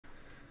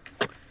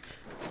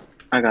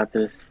I got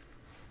this.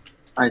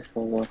 I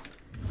solo.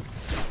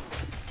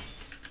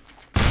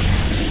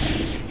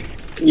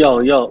 Yo.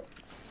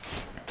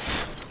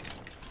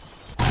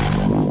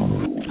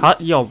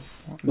 Yo,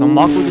 the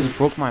Mako just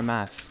broke my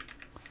mask.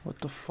 What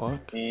the fuck?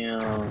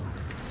 Damn.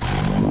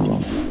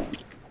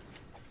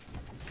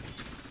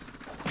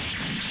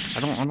 I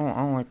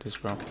don't like this,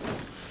 bro.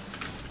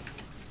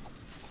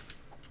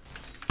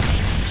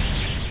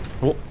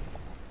 Whoa.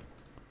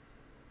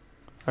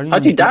 I didn't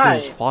How'd even you think die?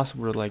 it was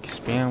possible to like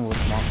spam with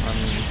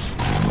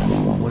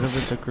whatever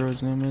the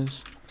girl's name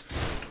is.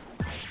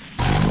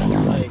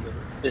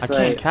 I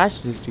can't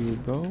catch this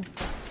dude, bro.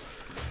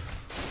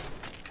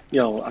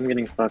 Yo, I'm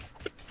getting fucked.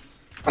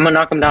 I'm gonna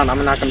knock him down.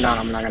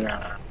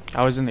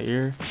 I was in the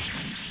ear.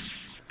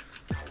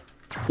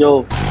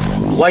 Yo,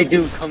 white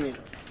dude coming.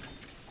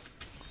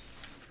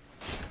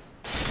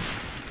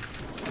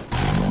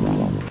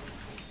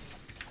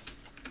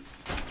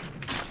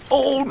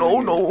 Oh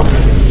no.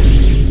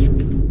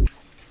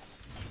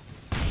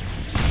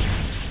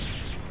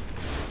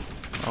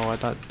 Oh, I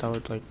thought that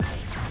would like.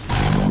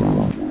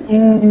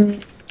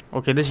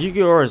 Okay, this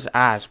Yu-Gi-Oh is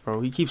ass,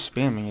 bro. He keeps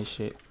spamming his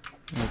shit.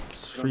 Like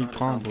it's free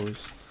combos.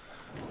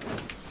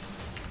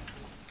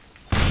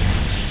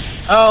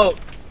 Oh.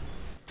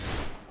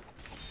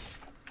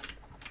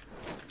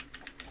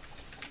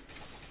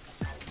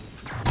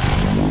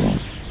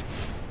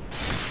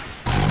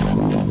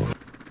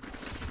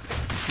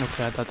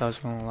 Okay, I thought that was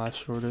gonna last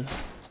shorter.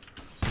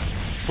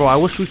 Bro, I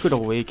wish we could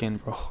awaken,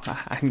 bro.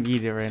 I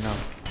need it right now.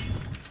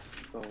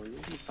 Oh,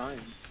 you'll be fine.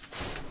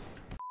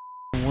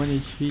 1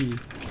 HP.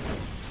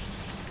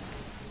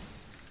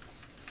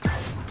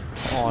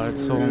 Oh,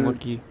 that's so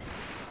unlucky.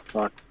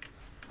 Fuck.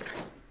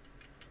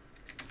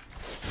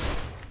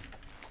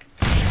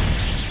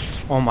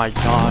 Oh my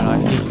god,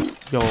 I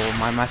think. Yo,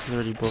 my mask is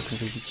already broken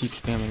because he keeps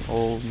spamming.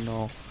 Oh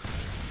no.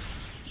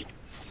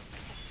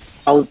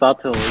 I was about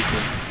to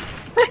awaken.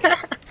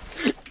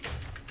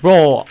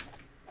 Bro,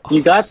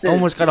 You got this. I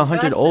almost got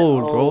 100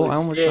 old, bro. I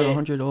almost got shit.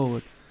 100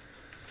 old.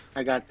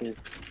 I got this.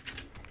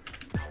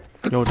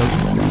 Yo,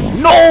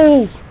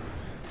 no!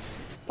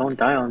 Don't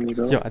die on me,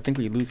 bro. Yo, I think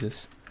we lose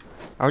this.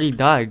 I already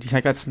died.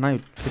 I got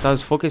sniped because I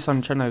was focused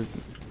on trying to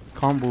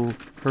combo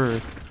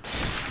her.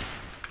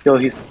 Yo,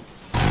 he's.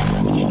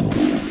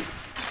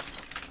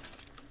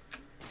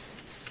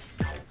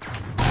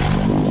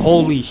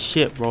 Holy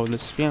shit, bro. The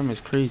spam is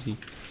crazy.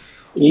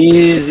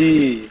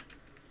 Easy.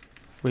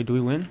 Wait, do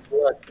we win?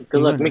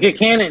 Good luck. Make it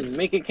cannon.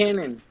 Make it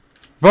cannon.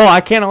 Bro,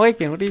 I can't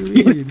awaken. What do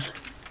you mean?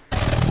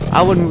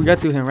 I wouldn't get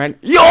to him, right?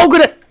 Yo,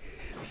 good.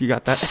 You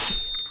got that?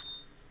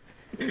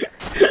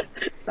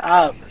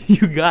 Stop.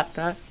 You got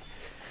that?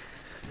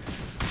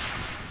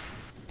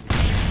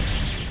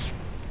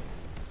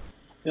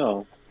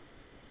 Yo.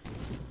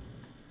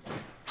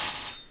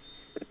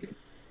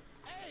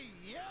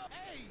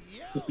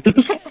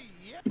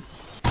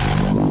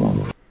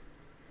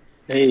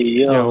 Hey,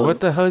 yo. Yo, what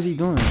the hell is he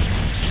doing?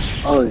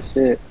 Oh,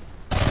 shit.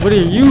 What are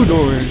you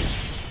doing?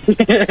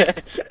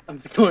 I'm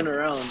just going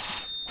around.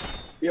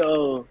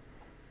 Yo.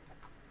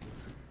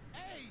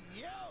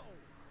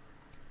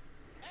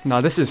 Nah,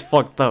 this is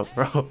fucked up,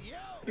 bro.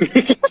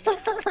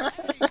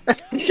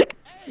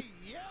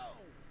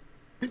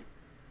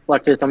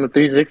 Watch this. I'm a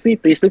 360.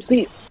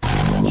 360.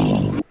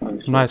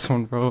 Nice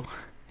one, bro.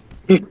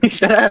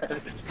 Shut up.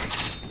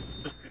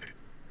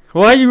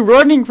 Why are you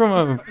running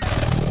from him?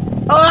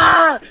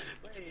 Ah!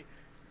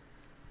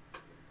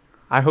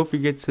 I hope he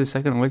gets his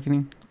second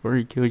awakening or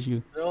he kills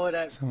you Throw it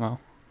at. somehow.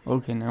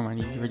 Okay, never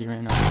mind. He's ready right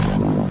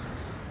now.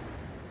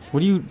 What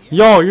do you?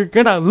 Yo, you're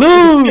gonna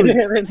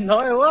lose! No,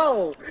 I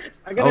won't.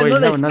 I got Oh wait, you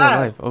have another another shot.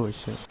 life. Oh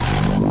shit.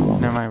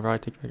 Never mind, bro. I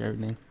take back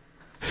everything.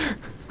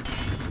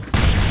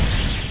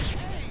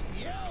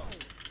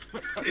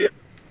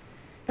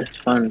 It's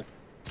fun.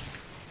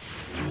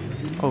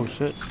 Oh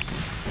shit.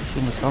 She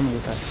almost got me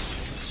with that.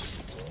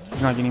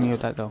 She's not getting me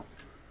with that though.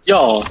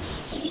 Yo.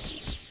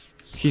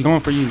 She's going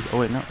for you. Oh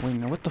wait, no,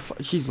 what the fuck?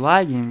 She's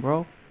lagging,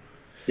 bro.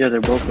 Yeah,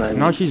 they're both lagging.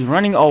 No, she's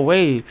running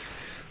away.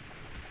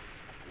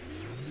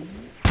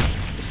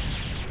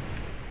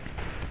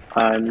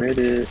 I made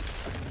it.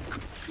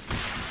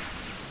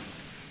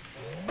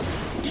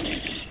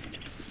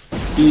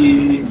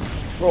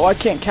 Bro, I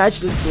can't catch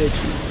this bitch.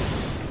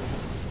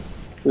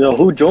 Yo,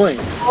 who joined?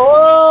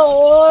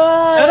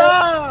 Oh, Shut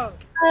up!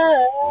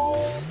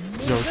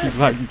 Yo, she's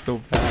lagging so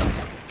bad.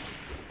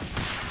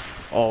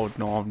 Oh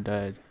no, I'm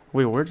dead.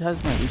 Wait, where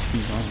has my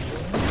HP gone?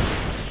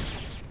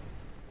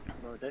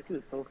 Bro, that dude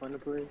is so fun to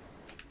play.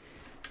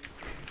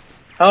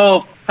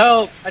 Help!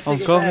 Help! I I'm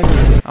take it coming.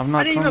 back. I'm I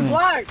not didn't even coming.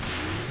 block!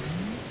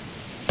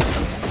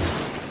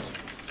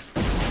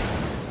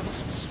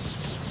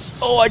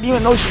 Oh, I didn't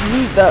even know she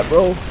used that,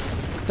 bro.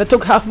 That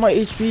took half my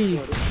HP.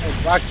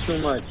 I blocked too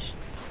much.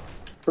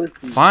 Pussy.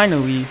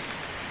 Finally.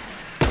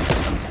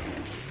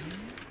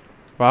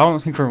 Bro, I don't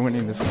think we're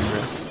winning this one,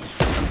 bro.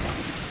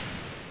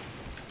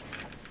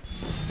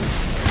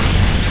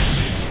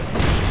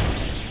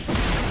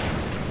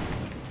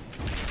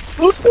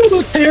 Who's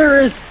the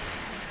terrorist?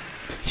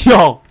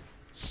 Yo!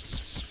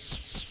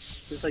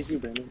 This just like you,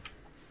 Brandon.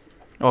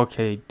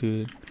 Okay,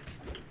 dude.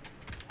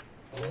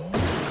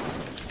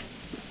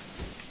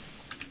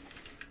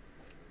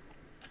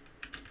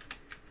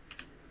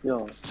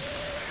 Yo.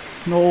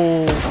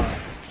 No.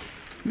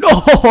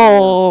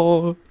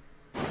 No.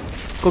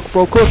 Cook,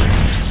 bro, cook.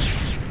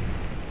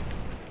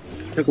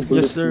 Took a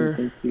bullet. Yes, sir.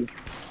 Thank you.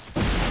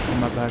 Oh,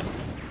 my bad.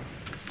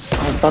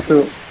 I was about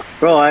to.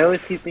 Bro, I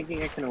always keep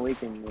thinking I can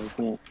awaken, but I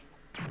can't.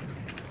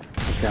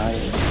 I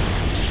die.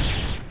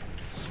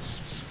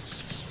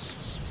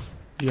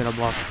 You got a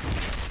block.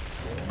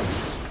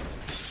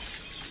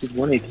 He's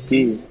 1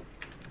 HP.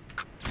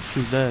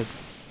 She's dead.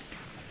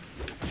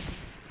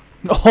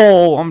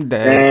 No, I'm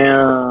dead.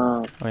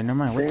 Damn. Wait, never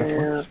mind. What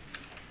the fuck?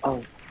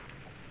 Oh.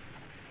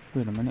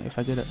 Wait a minute. If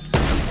I get it.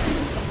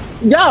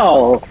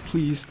 Yo!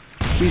 Please.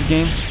 Please,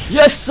 game.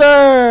 Yes,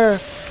 sir!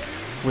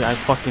 Wait, I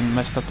fucking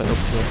messed up the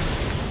upkill.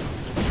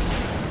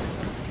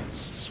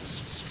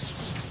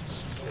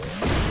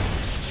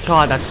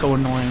 God, that's so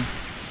annoying.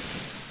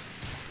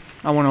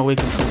 I want to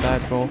awaken so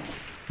bad, bro.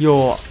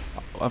 Yo,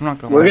 I'm not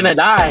gonna We're lie. gonna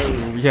die.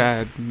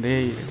 Yeah,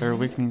 their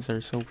awakenings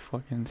are so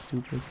fucking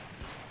stupid.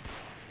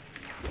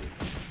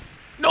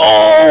 No,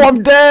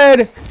 I'm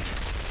dead!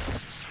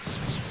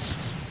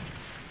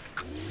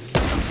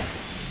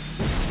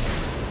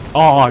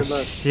 Oh, Good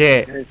luck.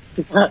 shit.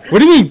 What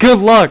do you mean, good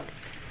luck?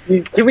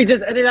 Can we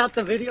just edit out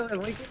the video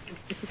and wake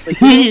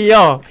it?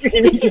 Yo.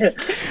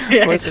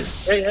 Yeah.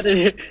 What's Hey, edit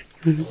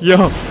it.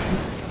 Yo.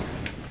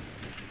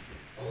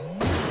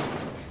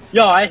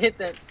 Yo, I hit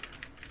that.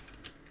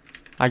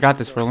 I got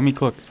this, bro. Let me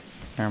cook.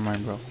 Never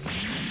mind, bro.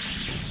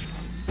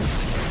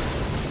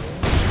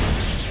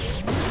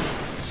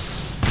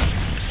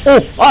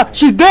 Oh,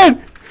 she's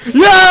dead.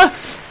 Yeah.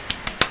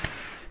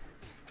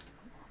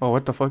 Oh,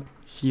 what the fuck?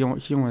 She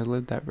almost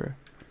lived that, bro.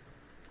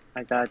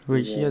 I got you.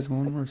 Wait, she has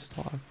one more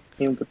stock.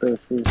 Came with the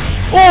assist.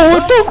 Oh,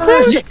 what the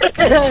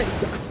fuck?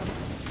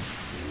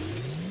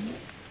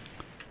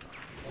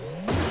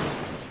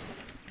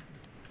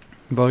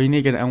 Bro, you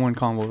need to get an M1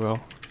 combo, bro.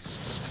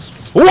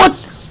 What?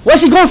 Why is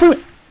she going for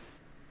me?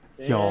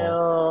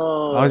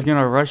 Yo, I was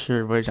gonna rush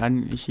her, but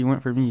she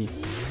went for me.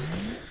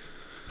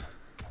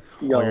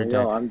 Yo, you're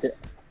dead. I'm dead.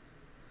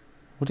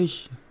 What is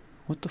she?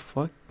 What the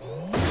fuck?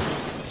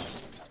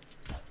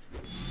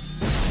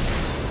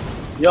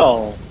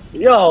 Yo,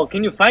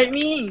 can you fight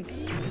me?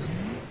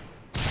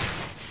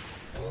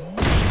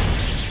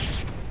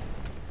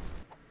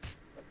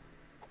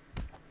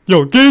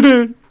 Yo, get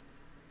in!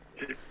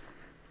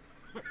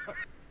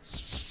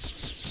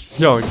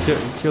 Yo,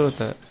 kill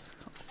that.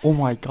 Oh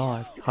my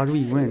god, how do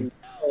we win?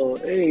 Oh,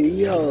 hey,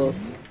 yo.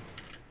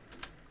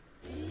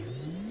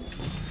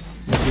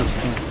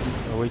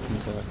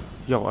 Awaken to that.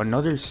 Yo,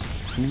 another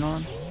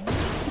Xenon?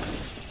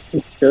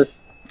 Just.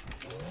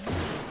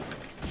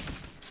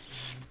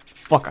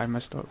 Fuck, I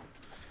messed up.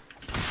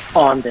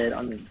 Oh, I'm dead.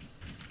 I'm dead.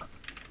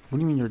 What do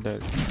you mean you're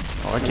dead?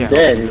 Oh, I can't.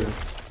 Dead. Help you.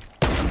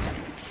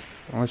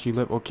 Unless you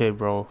live. Okay,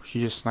 bro. She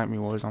just sniped me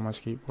while I was on my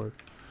skateboard.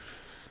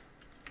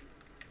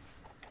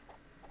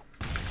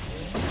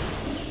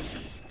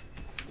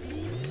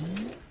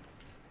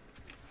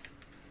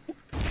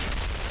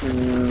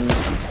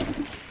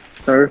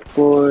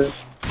 Surfboard.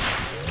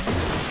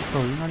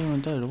 Bro, you're not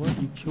even dead.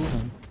 What? You killed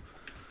him.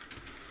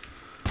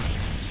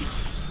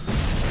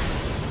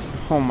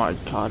 Oh my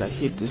god, I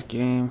hate this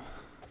game.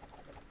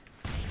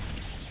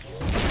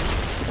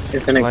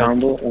 Infinite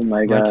combo. Oh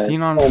my god. Like,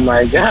 Xenon, oh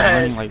my god.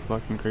 Running like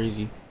fucking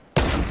crazy.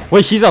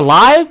 Wait, she's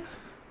alive?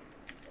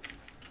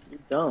 You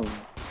dumb.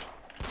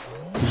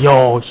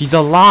 Yo, she's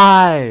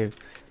alive.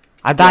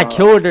 I thought I Yo.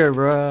 killed her,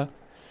 bruh.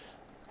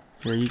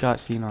 Here, you got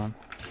Xenon.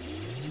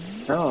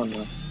 Hell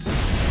no.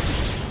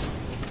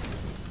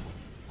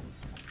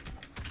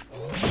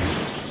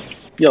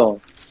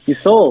 Yo, you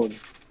sold.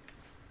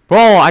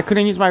 Bro, I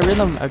couldn't use my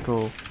rhythm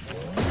echo.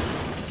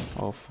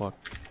 Oh fuck.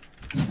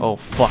 Oh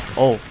fuck.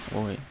 Oh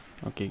wait.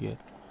 Okay, good.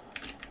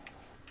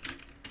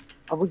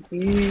 I would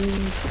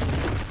use.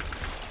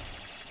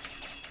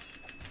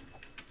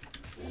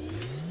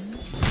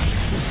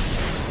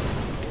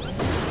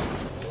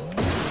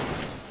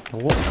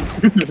 What?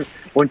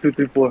 1, 2,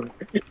 3, 4.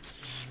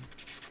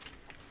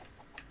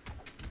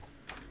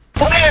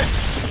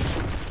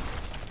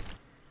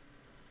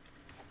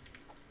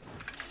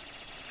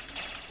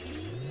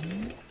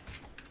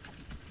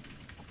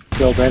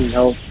 Yo, Brandon,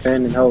 help.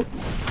 Brandon, help.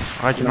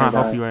 I cannot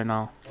help you right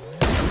now.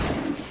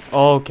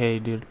 Okay,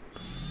 dude.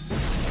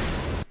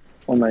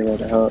 Oh my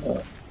god, help.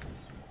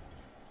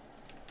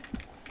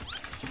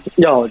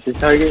 Yo, the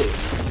target.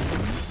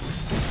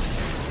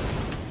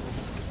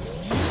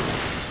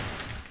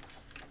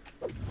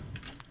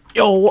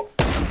 Yo, what?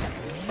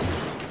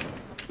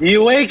 He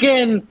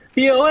awakened!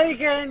 He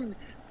awakened!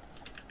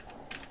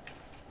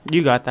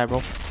 You got that,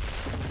 bro.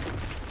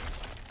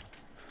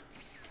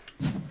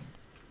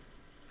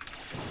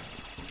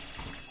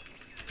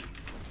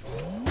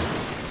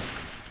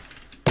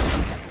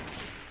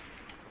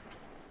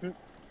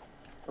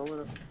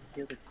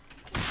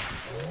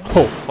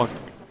 Oh fuck!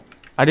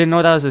 I didn't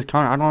know that was his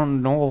counter. I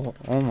don't know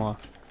Oma.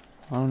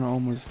 I don't know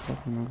Oma's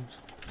fucking moves.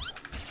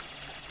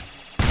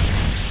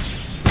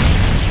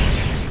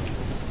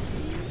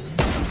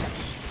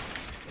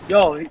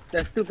 Yo,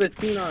 that stupid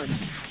Xenon.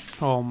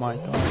 Oh my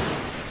god.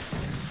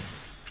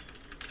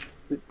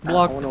 Block.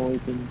 Block. I wanna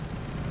awaken.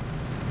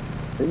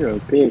 You're a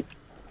pig.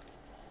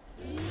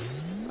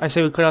 I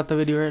say we cut out the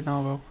video right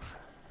now, bro.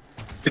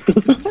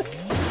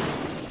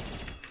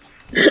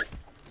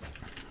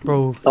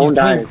 Bro, Don't he's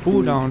die, playing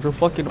cooldowns or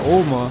fucking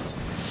Oma.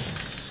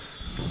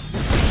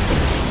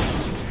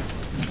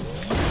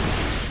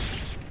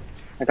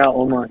 I got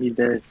Oma, he's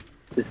dead.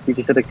 You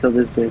just gotta kill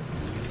this bitch.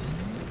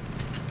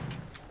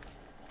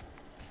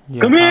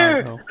 Yeah, Come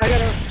here! bro. I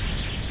gotta.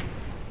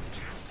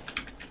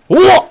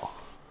 Whoa!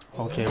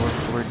 Okay,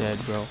 we're dead,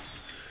 bro.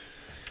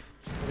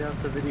 Get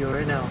off the video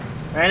right now.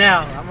 Right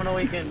now, I'm gonna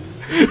awaken.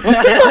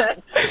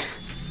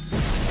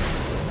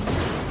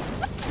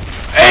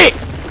 Hey!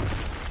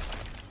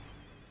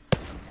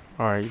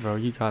 Alright, bro,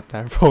 you got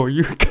that, bro.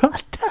 You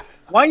got that.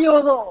 Why you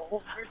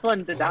the first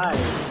one to die?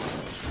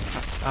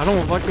 I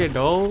don't fucking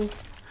know.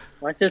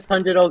 Watch this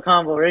 100-0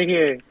 combo right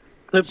here.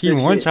 Clip He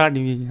this one shit. shot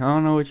me. I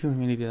don't know what you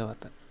want me to do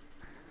about that.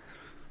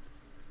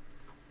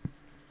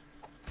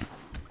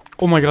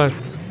 Oh my god.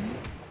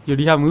 Yo,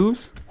 do you have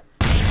moves?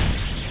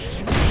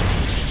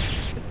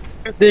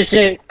 Clip this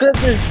shit. Clip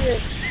this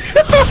shit.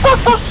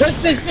 Clip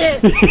this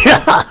shit.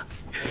 Yeah.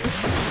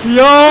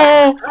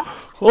 Yo!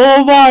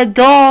 Oh my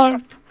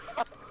god!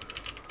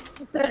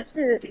 Clip that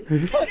shit.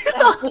 Clip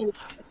that shit.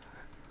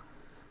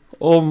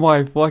 Oh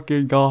my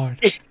fucking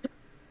god.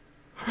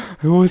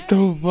 What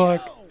the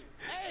fuck?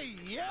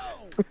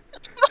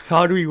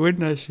 How do we win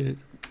that shit?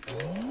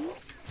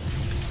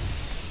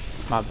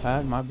 My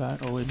bad, my bad.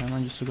 Oh wait, never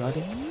mind, you still got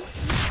it?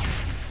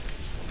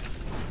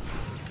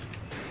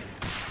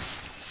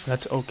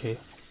 That's okay.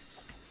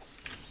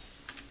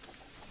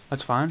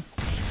 That's fine.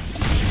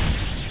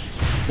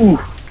 Ooh.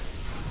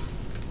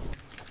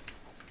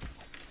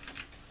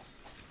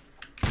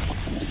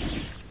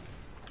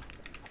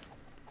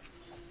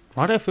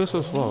 Why do I feel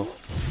so slow?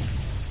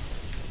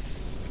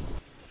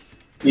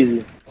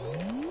 Easy.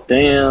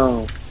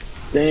 Damn.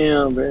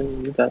 Damn,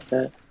 Brandon, you got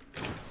that.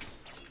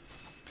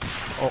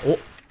 Oh.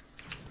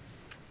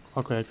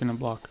 Okay, I couldn't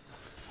block.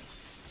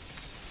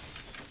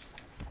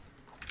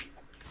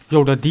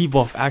 Yo, the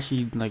debuff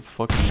actually like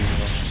fucking me,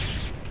 bro.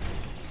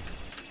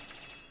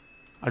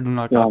 I do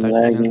not got that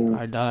cannon.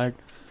 I died.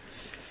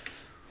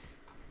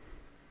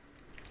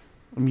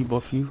 Let me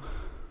buff you.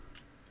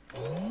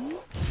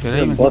 Did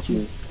I even buff hit you?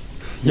 me.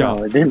 Yeah.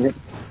 No, I didn't.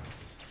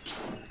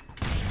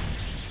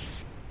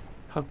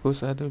 How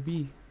close I had to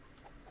be?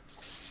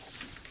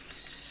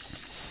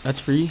 That's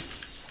free.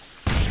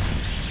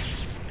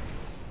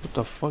 What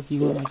the fuck?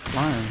 You went like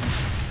flying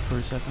for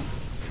a second.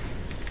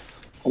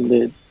 I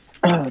did.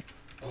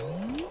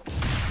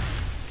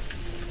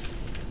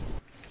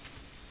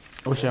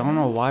 Oh shit, I don't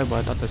know why, but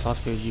I thought the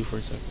Sasuke was you for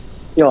a second.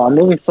 Yo, I'm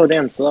moving so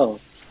damn slow.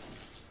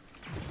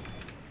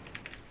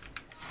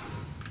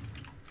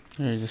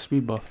 Hey, the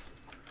speed buff.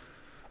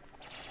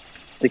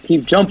 They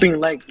keep jumping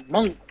like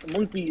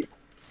monkey.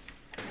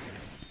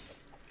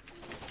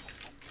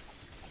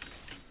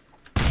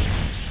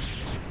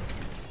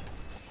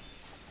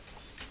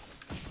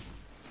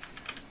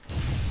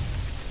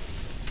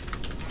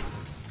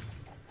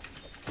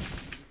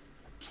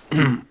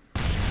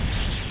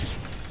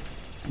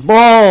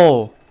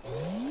 Bro!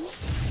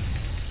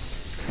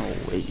 Oh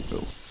wait, bro.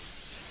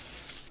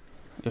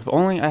 If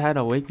only I had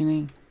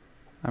awakening.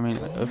 I mean,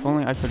 if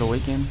only I could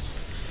awaken.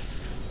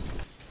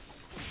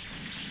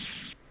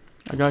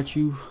 I got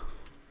you.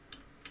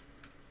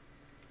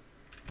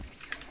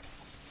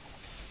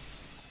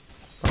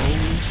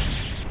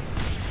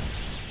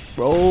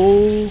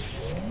 Bro.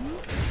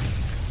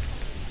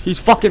 He's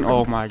fucking.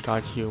 Oh my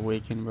god, he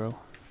awakened, bro.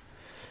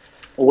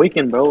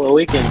 Awaken, bro.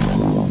 Awaken.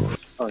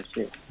 Oh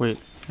shit. Wait,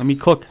 let me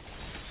cook.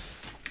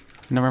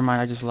 Never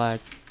mind, I just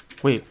lagged.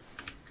 Wait.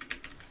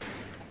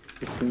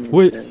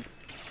 Wait.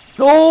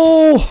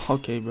 No!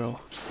 Okay, bro.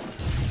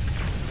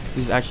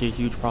 This is actually a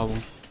huge problem.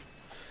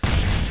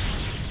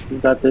 You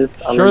got this.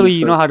 Surely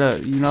you know how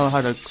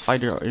to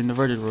fight your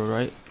inverted road,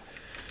 right?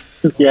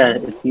 Yeah,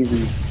 it's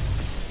easy.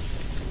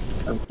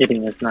 I'm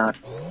kidding, it's not.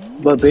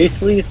 But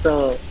basically,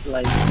 so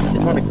like, you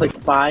just want to click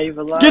 5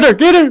 a lot. Get her!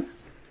 Get her!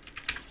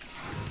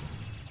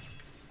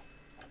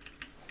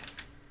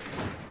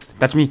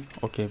 That's me.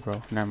 Okay,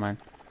 bro. Never mind.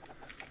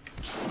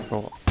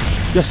 Bro.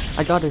 Yes,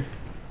 I got her.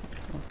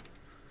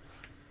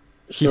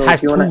 She So has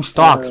if you 2 wanna,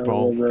 stocks,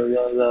 bro.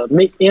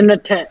 In the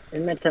tent.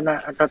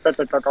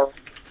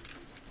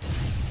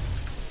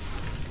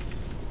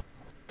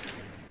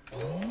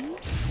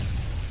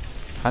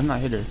 I've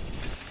not hit her.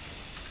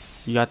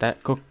 You got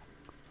that? Cook.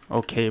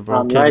 Okay,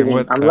 bro. I'm Kevin, lagging.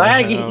 what I'm the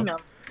lagging. hell?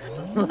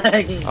 I'm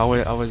lagging. I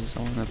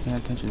wasn't paying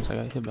attention, so I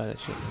got hit by that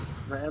shit.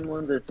 My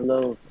M1s are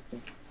slow.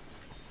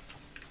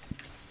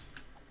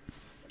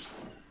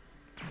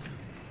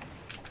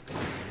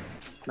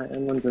 My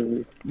M1s are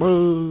weak.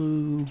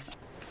 Bro.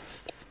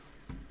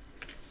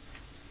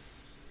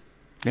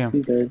 Damn.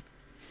 He's dead.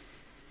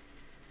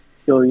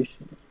 Yo, you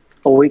should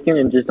awaken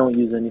and just don't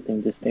use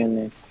anything. Just stand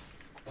there.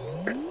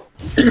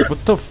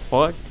 What the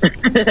fuck?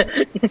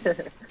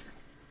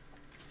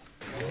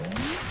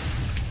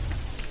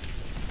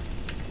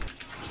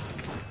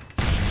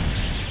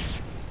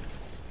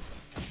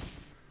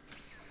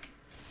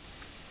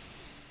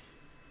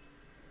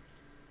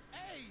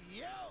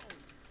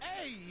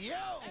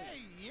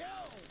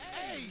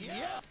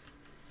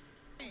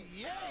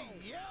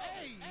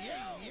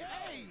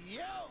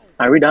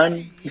 Are we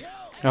done?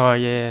 Oh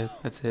yeah,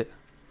 that's it.